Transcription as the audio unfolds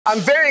I'm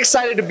very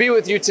excited to be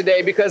with you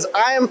today because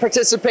I am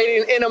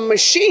participating in a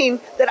machine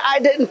that I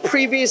didn't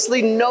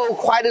previously know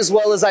quite as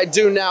well as I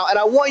do now, and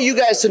I want you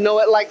guys to know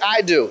it like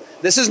I do.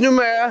 This is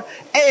Nomura,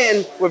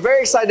 and we're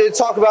very excited to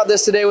talk about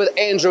this today with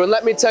Andrew, and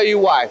let me tell you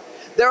why.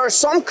 There are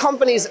some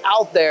companies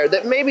out there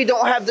that maybe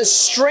don't have the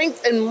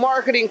strength in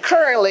marketing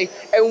currently,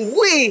 and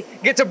we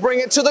get to bring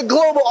it to the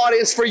global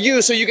audience for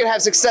you so you can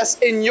have success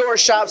in your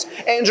shops.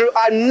 Andrew,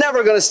 I'm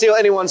never gonna steal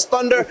anyone's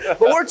thunder,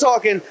 but we're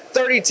talking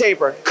 30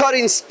 taper,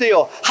 cutting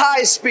steel,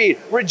 high speed,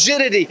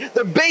 rigidity,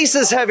 the base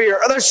is heavier.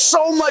 There's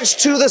so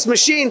much to this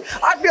machine.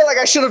 I feel like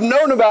I should have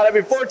known about it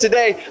before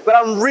today, but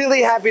I'm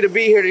really happy to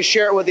be here to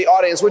share it with the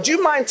audience. Would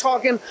you mind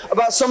talking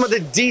about some of the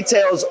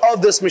details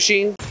of this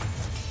machine?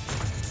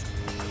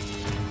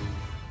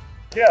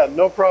 Yeah,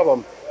 no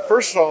problem.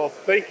 First of all,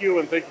 thank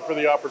you for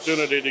the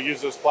opportunity to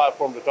use this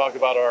platform to talk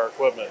about our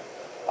equipment.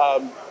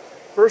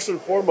 First and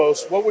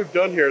foremost, what we've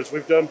done here is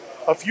we've done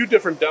a few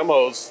different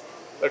demos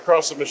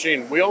across the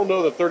machine. We all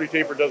know that 30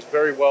 taper does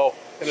very well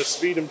in a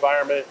speed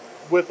environment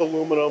with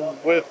aluminum,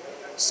 with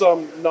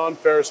some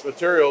non-ferrous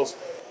materials.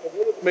 But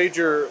one of the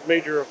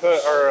major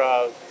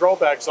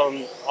drawbacks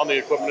on the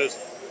equipment is,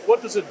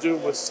 what does it do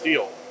with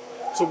steel?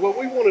 So what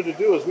we wanted to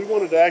do is we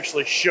wanted to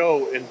actually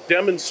show and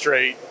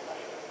demonstrate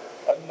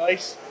a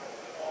nice,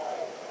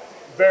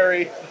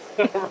 very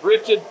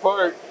rigid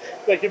part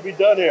that can be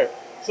done here.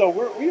 So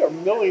we are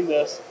milling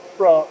this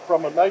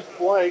from a nice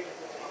blank,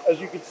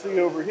 as you can see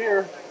over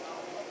here.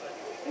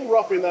 We're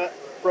roughing that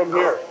from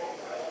here.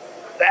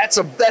 That's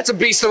a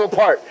beast of a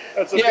part.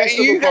 Yeah,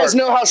 you guys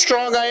know how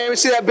strong I am. You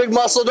see that big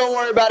muscle? Don't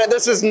worry about it.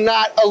 This is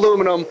not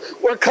aluminum.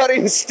 We're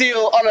cutting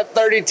steel on a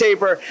 30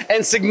 taper,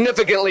 and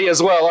significantly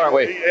as well, aren't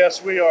we?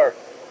 Yes, we are.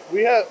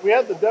 We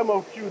had the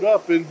demo queued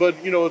up,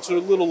 but you know, it's a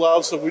little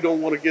loud, so we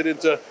don't want to get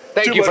into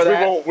too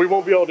much. We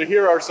won't be able to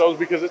hear ourselves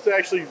because it's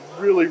actually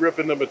really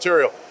ripping the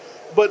material.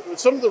 But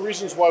some of the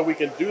reasons why we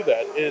can do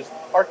that is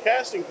our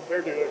casting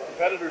compared to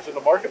competitors in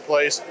the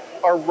marketplace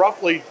are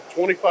roughly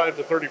 25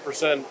 to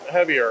 30%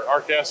 heavier,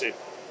 our casting.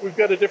 We've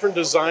got a different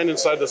design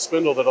inside the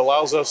spindle that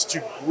allows us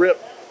to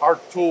grip our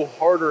tool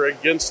harder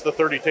against the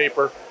 30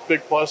 taper,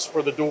 big plus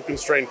for the dual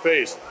constrained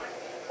face.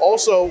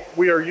 Also,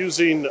 we are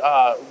using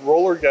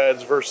roller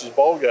guides versus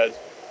ball guides.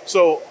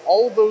 So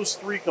all of those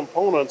three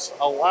components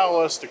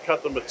allow us to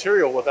cut the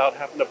material without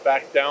having to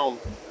back down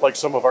like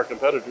some of our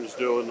competitors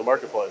do in the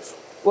marketplace.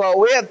 Well,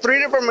 we have three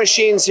different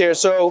machines here,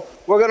 so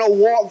we're gonna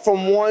walk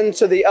from one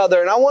to the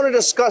other, and I wanna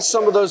discuss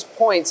some of those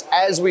points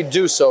as we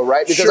do so,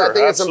 right? Because sure, I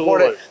think absolutely.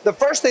 It's important. The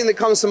first thing that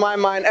comes to my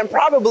mind, and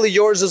probably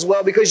yours as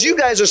well, because you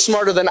guys are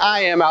smarter than I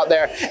am out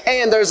there,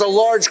 and there's a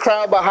large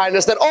crowd behind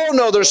us that all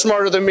know they're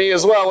smarter than me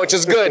as well, which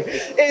is good,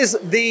 is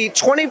the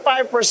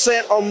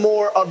 25% or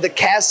more of the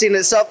casting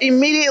itself.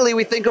 Immediately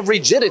we think of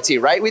rigidity,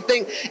 right? We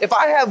think if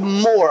I have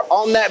more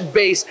on that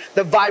base,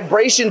 the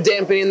vibration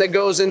dampening that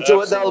goes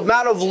into absolutely. it, the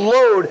amount of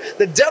load,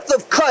 the depth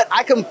of cut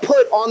I can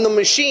put on the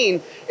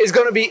machine is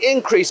going to be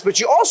increased.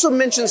 But you also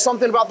mentioned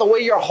something about the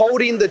way you're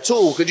holding the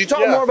tool. Could you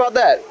talk more about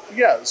that?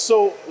 Yeah,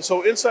 so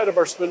inside of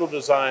our spindle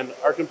design,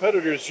 our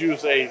competitors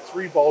use a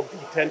 3-ball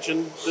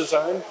detention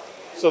design.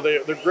 So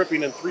they're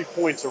gripping in 3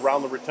 points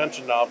around the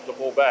retention knob to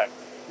pull back.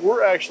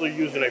 We're actually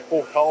using a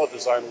full collet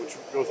design, which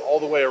goes all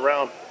the way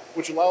around,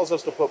 which allows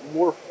us to put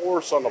more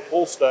force on the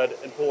pull stud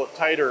and pull it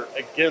tighter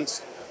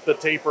against the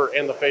taper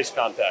and the face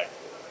contact.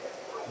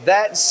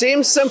 That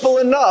seems simple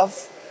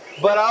enough,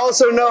 but I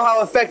also know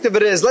how effective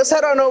it is. Let's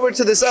head on over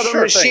to this other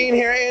machine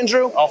here,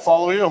 Andrew. I'll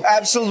follow you.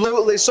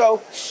 Absolutely. So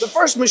the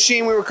first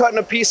machine, we were cutting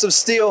a piece of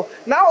steel.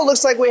 Now it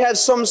looks like we have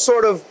some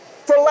sort of,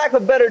 for lack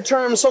of a better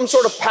term, some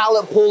sort of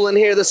pallet pull in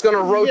here that's going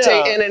to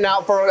rotate in and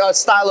out for a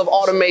style of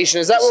automation.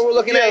 Is that what we're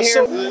looking at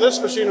here? So this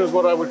machine is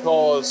what I would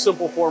call a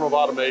simple form of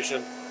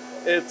automation.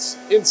 It's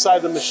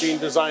inside the machine,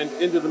 designed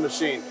into the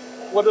machine.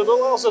 What it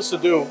allows us to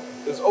do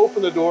is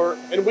open the door,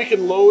 and we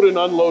can load and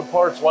unload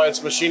parts while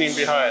it's machining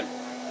behind.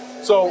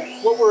 So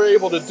what we're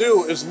able to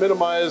do is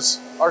minimize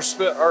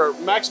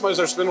maximize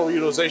our spindle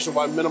utilization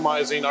by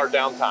minimizing our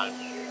downtime.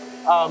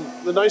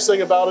 The nice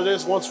thing about it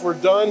is once we're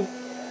done,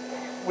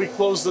 we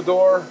close the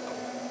door,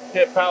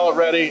 hit pallet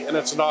ready, and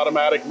it's an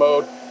automatic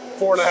mode.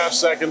 4.5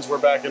 seconds, we're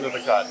back into the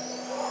cut.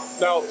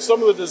 Now,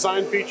 some of the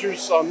design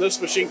features on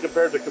this machine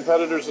compared to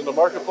competitors in the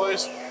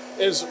marketplace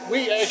is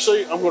we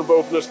actually, I'm going to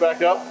open this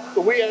back up,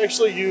 but we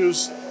actually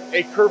use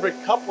a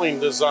curvic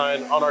coupling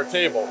design on our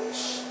table.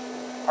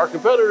 Our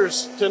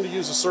competitors tend to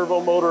use a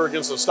servo motor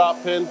against a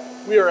stop pin.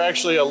 We are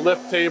actually a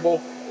lift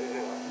table,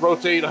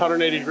 rotate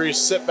 180 degrees,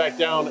 sit back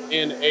down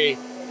in a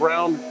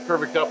round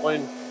curvic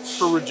coupling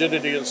for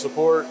rigidity and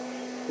support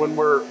when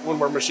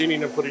we're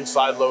machining and putting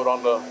side load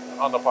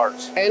on the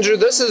parts. Andrew,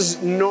 this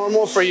is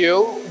normal for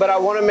you, but I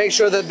want to make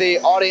sure that the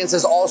audience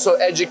is also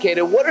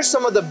educated. What are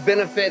some of the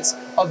benefits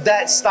of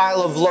that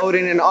style of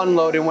loading and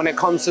unloading when it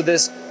comes to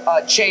this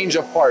change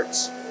of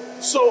parts?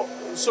 So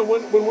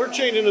when we're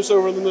changing this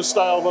over in this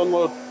style of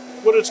unload,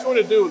 what it's going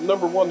to do,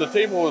 number one, the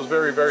table is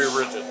very, very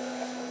rigid.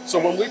 So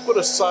when we put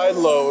a side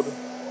load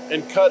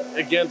and cut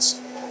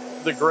against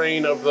the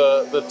grain of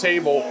the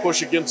table,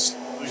 push against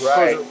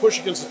You push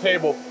against the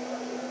table.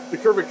 The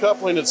curved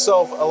coupling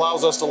itself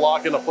allows us to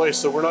lock into place,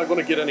 so we're not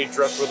going to get any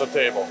drift with the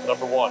table,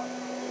 number one.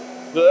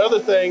 The other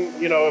thing,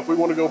 you know, if we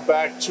want to go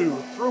back to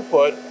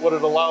throughput, what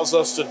it allows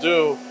us to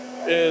do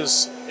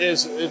is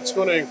it's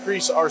going to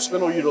increase our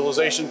spindle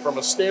utilization from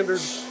a standard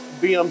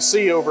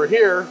BMC over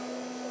here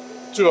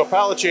to a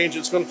pallet change.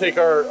 It's going to take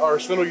our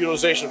spindle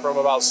utilization from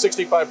about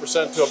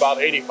 65% to about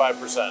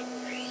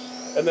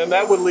 85%. And then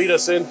that would lead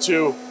us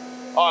into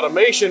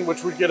automation,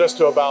 which would get us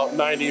to about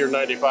 90 or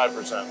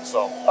 95%.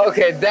 So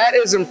okay, that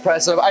is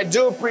impressive. I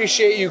do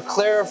appreciate you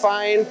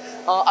clarifying.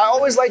 I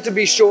always like to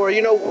be sure,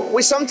 you know,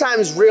 we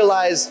sometimes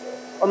realize,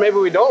 or maybe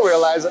we don't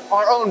realize,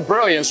 our own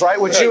brilliance, right?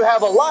 Which you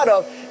have a lot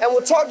of, and we'll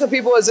talk to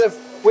people as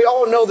if we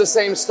all know the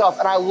same stuff,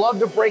 and I love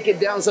to break it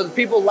down so that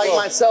people like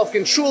myself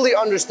can truly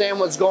understand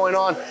what's going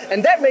on.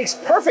 And that makes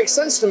perfect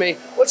sense to me,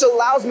 which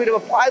allows me to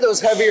apply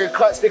those heavier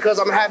cuts because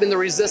I'm having the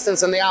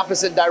resistance in the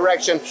opposite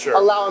direction,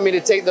 allowing me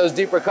to take those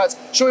deeper cuts.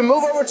 Should we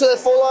move over to the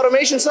full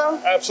automation cell?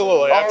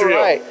 Absolutely, after you.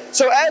 All right,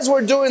 so as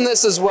we're doing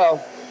this as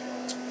well,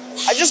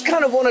 I just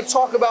kind of want to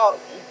talk about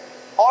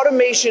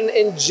automation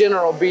in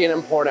general being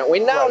important. We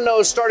now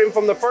know, starting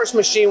from the first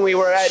machine we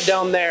were at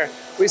down there,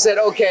 we said,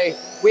 okay,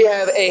 we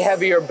have a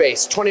heavier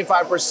base,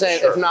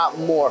 25%, if not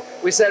more.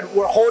 We said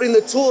we're holding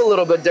the tool a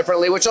little bit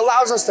differently, which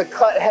allows us to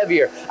cut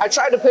heavier. I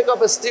tried to pick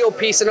up a steel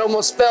piece and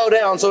almost fell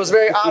down, so it's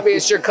very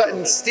obvious you're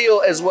cutting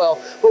steel as well.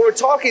 But we're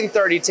talking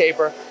 30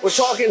 taper. We're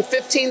talking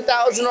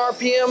 15,000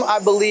 RPM, I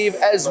believe,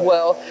 as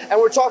well. And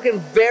we're talking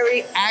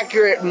very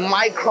accurate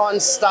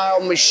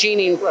micron-style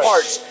machining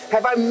parts.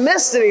 Have I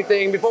missed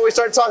anything before we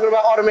start talking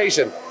about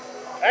automation?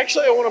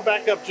 Actually, I want to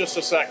back up just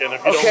a second,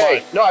 if you don't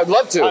mind. No, I'd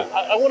love to.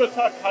 I want to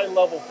talk high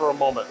level for a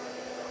moment.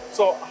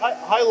 So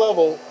high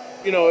level,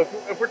 you know,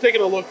 if we're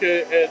taking a look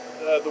at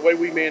the way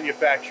we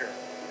manufacture,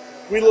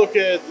 we look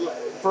at,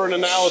 for an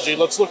analogy,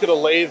 let's look at a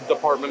lathe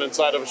department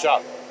inside of a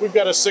shop. We've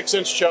got a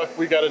 6-inch chuck,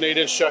 we've got an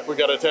 8-inch chuck, we've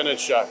got a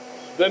 10-inch chuck.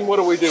 Then what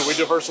do? We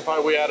diversify,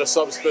 we add a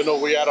sub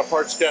spindle, we add a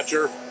parts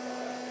catcher,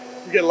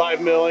 we get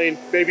live milling,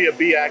 maybe a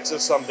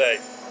B-axis someday.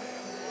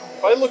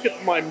 If I look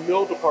at my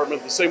mill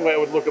department the same way I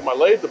would look at my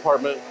lathe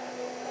department,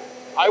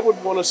 I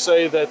would want to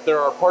say that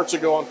there are parts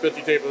that go on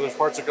 50 taper, there's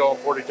parts that go on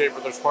 40 taper,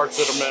 there's parts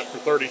that are meant for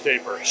 30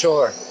 taper.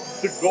 Sure.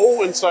 The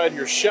goal inside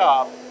your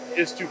shop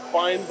is to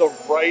find the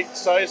right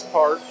size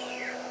part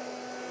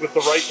with the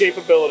right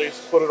capabilities,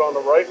 put it on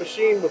the right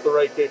machine with the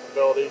right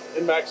capabilities,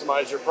 and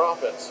maximize your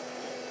profits.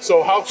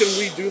 So how can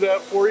we do that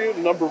for you?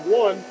 Number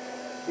one,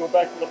 go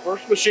back to the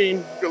first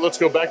machine. Let's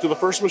go back to the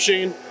first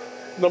machine.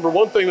 Number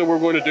one thing that we're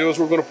going to do is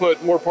we're going to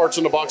put more parts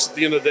in the box at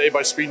the end of the day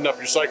by speeding up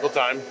your cycle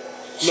time.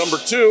 Number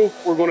two,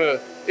 we're going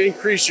to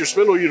increase your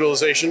spindle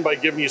utilization by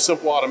giving you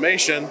simple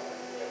automation.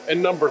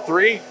 And number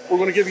three, we're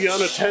going to give you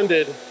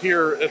unattended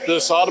here at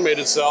this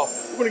automated cell.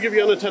 We're going to give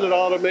you unattended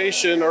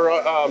automation or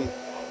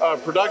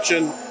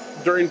production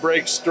during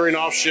breaks, during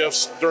off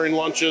shifts, during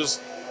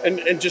lunches,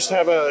 and just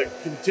have a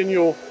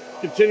continual,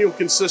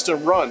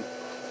 consistent run.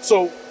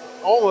 So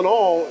all in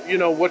all, you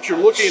know, what you're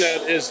looking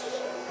at is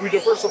we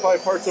diversify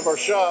parts of our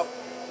shop,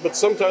 but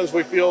sometimes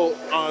we feel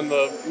on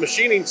the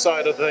machining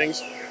side of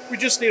things, we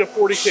just need a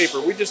 40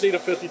 taper, we just need a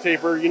 50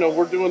 taper. You know,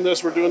 we're doing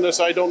this,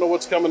 I don't know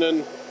what's coming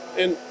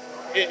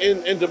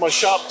into my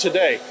shop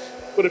today.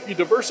 But if you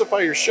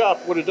diversify your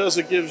shop, what it does,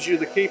 it gives you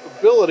the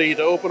capability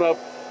to open up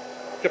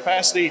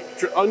capacity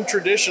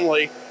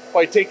untraditionally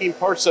by taking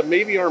parts that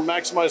maybe aren't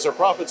maximize their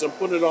profits and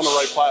putting it on the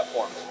right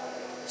platforms.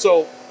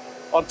 So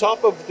on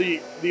top of the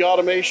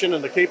automation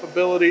and the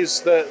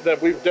capabilities that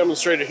we've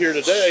demonstrated here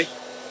today,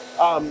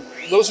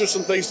 those are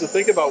some things to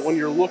think about when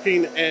you're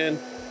looking and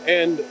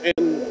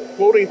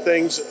quoting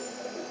things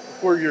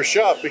for your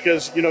shop,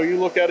 because you know, you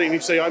look at it and you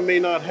say, I may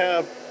not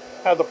have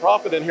the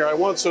profit in here I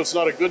want, so it's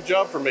not a good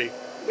job for me.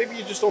 Maybe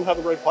you just don't have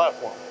the right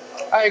platform.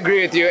 I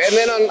agree with you. And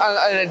then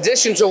in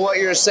addition to what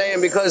you're saying,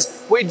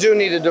 because we do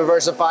need to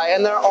diversify,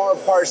 and there are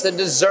parts that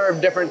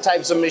deserve different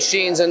types of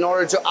machines in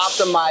order to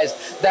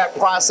optimize that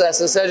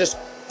process instead of just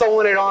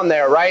throwing it on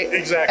there, right?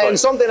 Exactly. And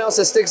something else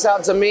that sticks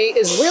out to me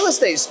is real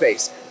estate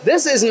space.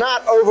 This is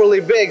not overly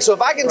big, so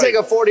if I can take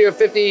a 40 or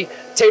 50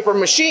 taper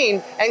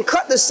machine and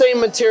cut the same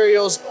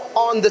materials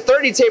on the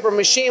 30 taper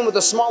machine with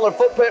a smaller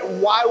footprint,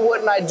 why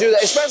wouldn't I do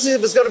that? Especially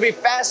if it's going to be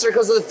faster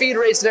because of the feed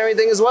rates and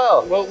everything as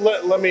well. Well,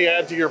 let me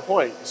add to your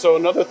point. So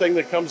another thing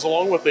that comes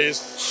along with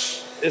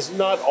these is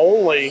not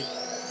only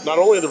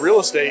the real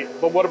estate,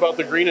 but what about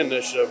the green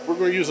initiative? We're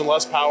going to be using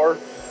less power,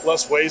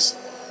 less waste,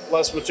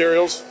 less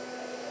materials.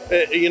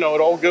 You know,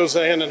 it all goes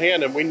hand in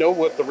hand, and we know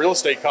what the real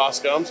estate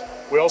cost comes.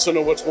 We also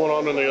know what's going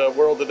on in the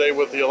world today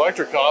with the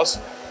electric costs.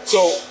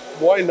 So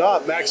why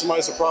not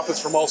maximize the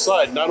profits from all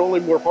sides? Not only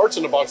more parts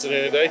in the box at the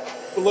end of the day,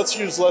 but let's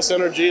use less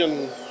energy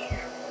in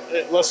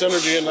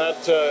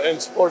that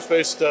and floor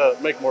space to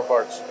make more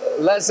parts.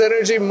 Less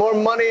energy, more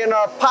money in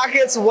our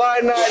pockets. Why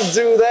not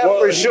do that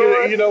for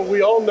sure? You know,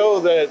 we all know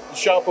that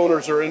shop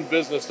owners are in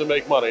business to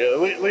make money.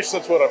 At least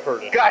that's what I've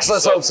heard. Gosh,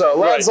 let's hope so.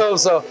 Let's hope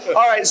so.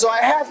 All right, so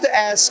I have to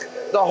ask,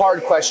 the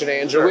hard question,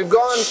 Andrew. Sure. We've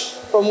gone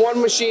from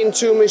 1 machine,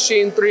 2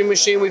 machine, 3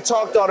 machine. We've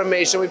talked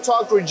automation. We've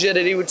talked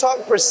rigidity. We've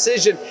talked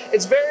precision.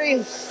 It's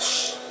very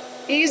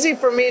easy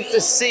for me to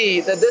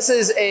see that this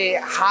is a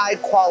high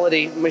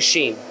quality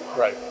machine.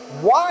 Right.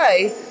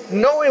 Why,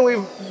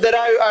 knowing that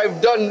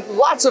I've done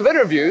lots of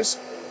interviews,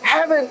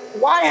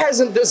 why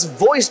hasn't this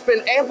voice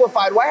been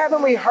amplified? Why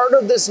haven't we heard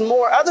of this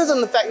more, other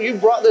than the fact you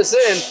brought this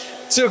in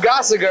to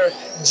Gosiger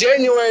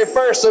January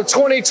 1st of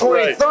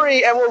 2023,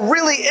 right, and we're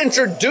really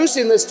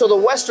introducing this to the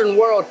Western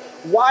world?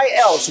 Why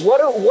else?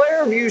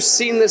 Where have you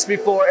seen this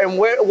before, and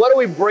what are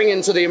we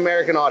bringing to the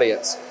American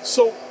audience?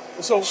 So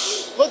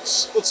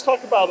let's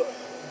talk about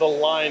the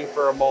line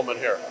for a moment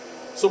here.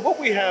 So what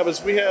we have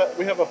is we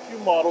have a few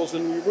models,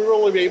 and we're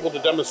only able to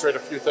demonstrate a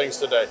few things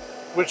today,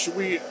 which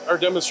we are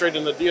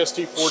demonstrating the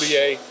DST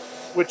 40A,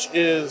 which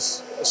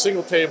is a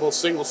single table,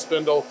 single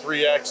spindle,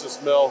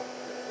 3-axis mill.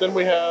 Then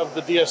we have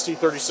the DST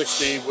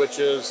 36D, which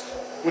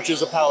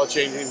is a pallet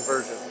changing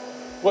version.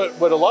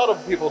 What a lot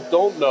of people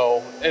don't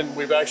know, and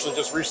we've actually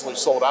just recently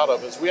sold out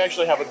of, is we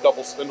actually have a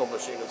double spindle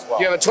machine as well.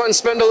 You have a twin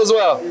spindle as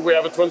well? We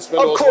have a twin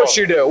spindle as well. Of course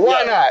you do.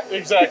 Why not?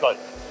 Exactly.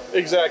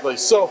 Exactly.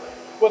 So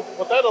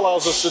what that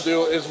allows us to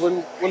do is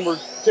when we're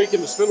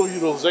taking the spindle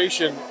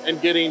utilization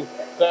and getting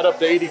that up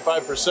to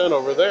 85%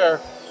 over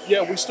there,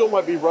 yeah, we still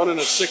might be running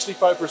at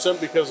 65%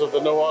 because of the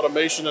no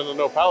automation and the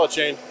no pallet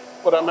chain,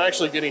 but I'm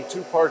actually getting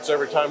 2 parts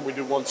every time we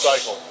do 1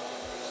 cycle.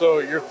 So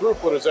your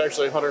throughput is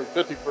actually 150%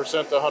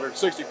 to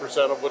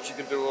 160% of what you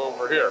can do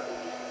over here.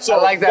 So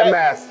I like that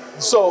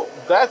math. So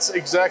that's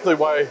exactly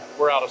why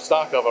we're out of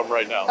stock of them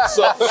right now.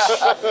 So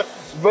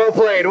well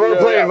played,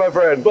 my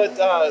friend. But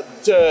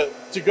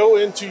to go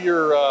into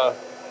your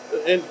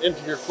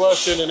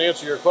question and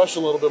answer your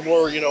question a little bit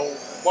more,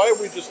 why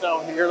are we just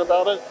now hearing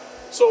about it?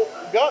 So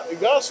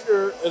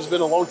Gosiger has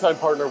been a longtime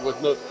partner with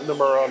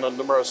Nomura on the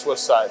Nomura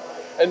Swiss side,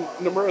 and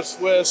Nomura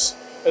Swiss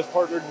has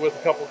partnered with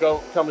a couple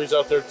companies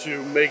out there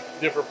to make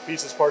different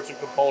pieces, parts, and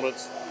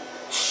components.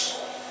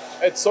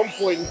 At some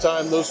point in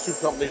time, those 2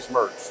 companies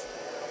merged.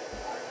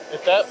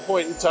 At that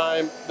point in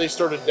time, they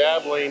started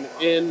dabbling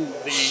in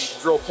the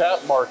drill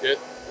tap market,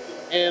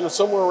 and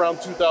somewhere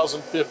around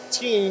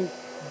 2015,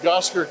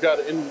 Gosiger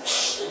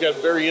got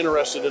very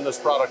interested in this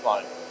product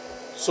line.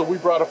 So we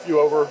brought a few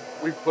over,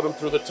 we put them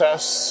through the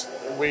tests,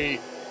 we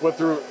went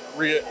through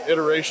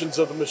reiterations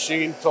of the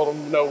machine, told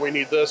them, no, we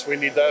need this, we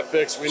need that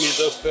fixed, we need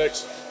this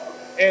fixed.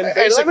 And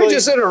let me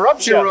just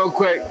interrupt you real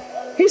quick.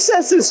 He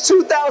said since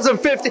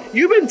 2015.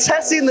 You've been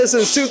testing this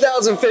since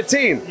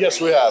 2015.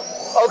 Yes, we have.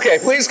 Okay,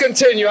 please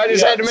continue. I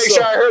just had to make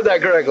sure I heard that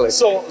correctly.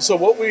 So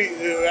what we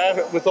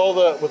with all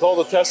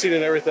the testing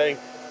and everything,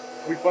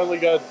 we finally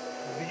got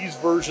these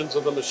versions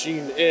of the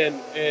machine in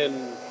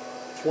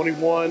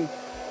 21,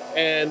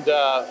 and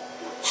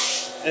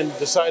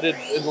decided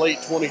in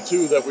late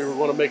 22 that we were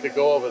going to make a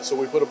go of it. So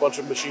we put a bunch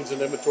of machines in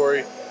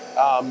inventory,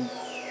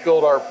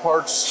 filled our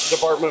parts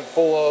department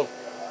full of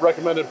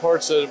recommended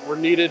parts that were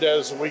needed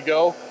as we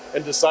go,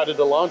 and decided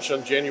to launch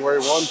on January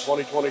 1,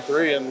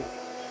 2023, and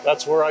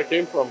that's where I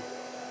came from.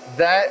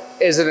 That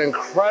is an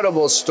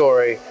incredible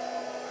story.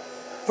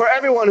 For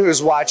everyone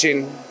who's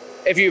watching,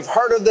 if you've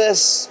heard of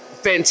this,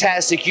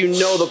 fantastic. You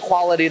know the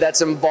quality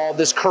that's involved,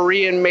 this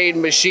Korean-made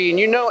machine.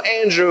 You know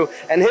Andrew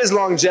and his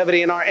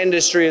longevity in our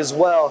industry as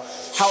well.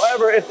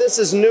 However, if this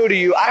is new to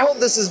you, I hope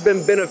this has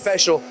been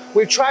beneficial.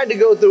 We've tried to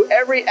go through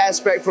every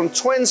aspect, from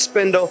twin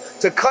spindle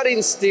to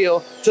cutting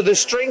steel, to the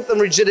strength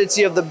and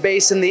rigidity of the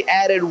base and the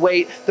added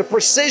weight, the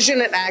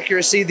precision and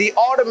accuracy, the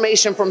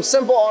automation, from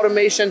simple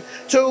automation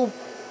to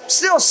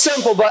still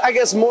simple, but I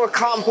guess more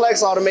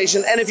complex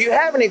automation. And if you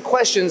have any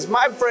questions,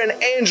 my friend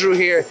Andrew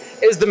here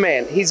is the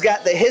man. He's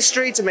got the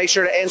history to make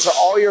sure to answer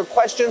all your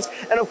questions.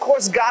 And of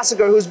course,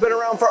 Gosiger, who's been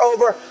around for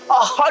over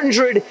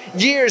 100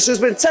 years, who's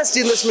been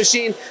testing this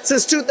machine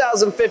since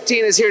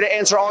 2015, is here to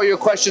answer all your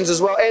questions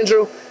as well.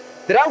 Andrew,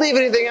 did I leave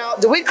anything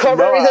out? Did we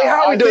cover everything?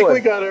 How are we doing? I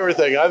think we got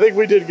everything. I think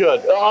we did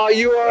good. Oh,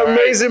 you are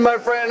amazing, my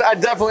friend. I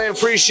definitely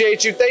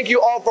appreciate you. Thank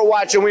you all for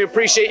watching. We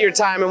appreciate your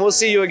time, and we'll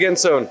see you again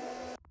soon.